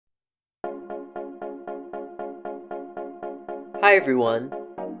Hi everyone,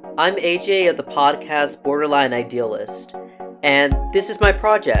 I'm AJ of the podcast Borderline Idealist, and this is my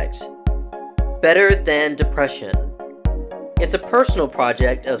project, Better Than Depression. It's a personal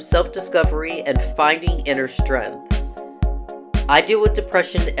project of self-discovery and finding inner strength. I deal with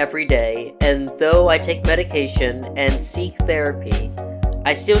depression every day, and though I take medication and seek therapy,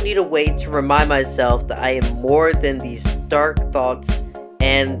 I still need a way to remind myself that I am more than these dark thoughts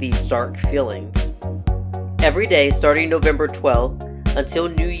and these dark feelings. Every day, starting November 12th until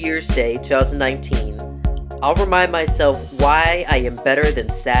New Year's Day 2019, I'll remind myself why I am better than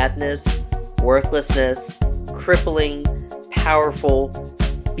sadness, worthlessness, crippling, powerful,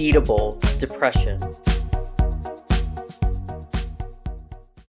 beatable depression.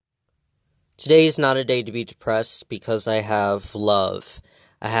 Today is not a day to be depressed because I have love.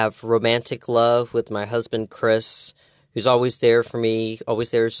 I have romantic love with my husband, Chris, who's always there for me,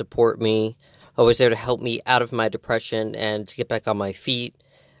 always there to support me, always there to help me out of my depression and to get back on my feet.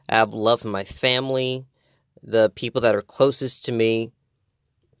 I have love from my family, the people that are closest to me.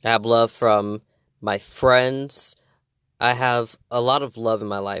 I have love from my friends. I have a lot of love in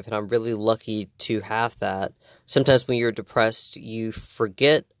my life, and I'm really lucky to have that. Sometimes when you're depressed, you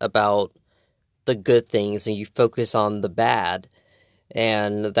forget about the good things and you focus on the bad,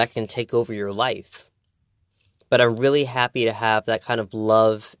 and that can take over your life. But I'm really happy to have that kind of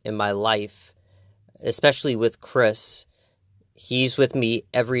love in my life, especially with Chris. He's with me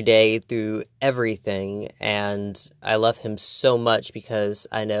every day through everything, and I love him so much because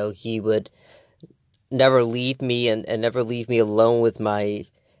I know he would never leave me and never leave me alone with my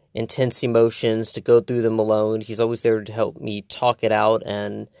intense emotions, to go through them alone. He's always there to help me talk it out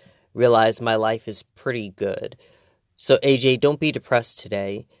and realize my life is pretty good. So AJ, don't be depressed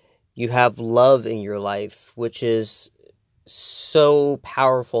today. You have love in your life, which is so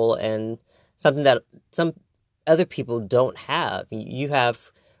powerful and something that some other people don't have. You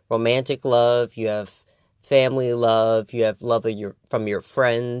have romantic love, you have family love, you have love from your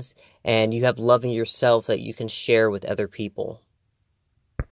friends, and you have love in yourself that you can share with other people.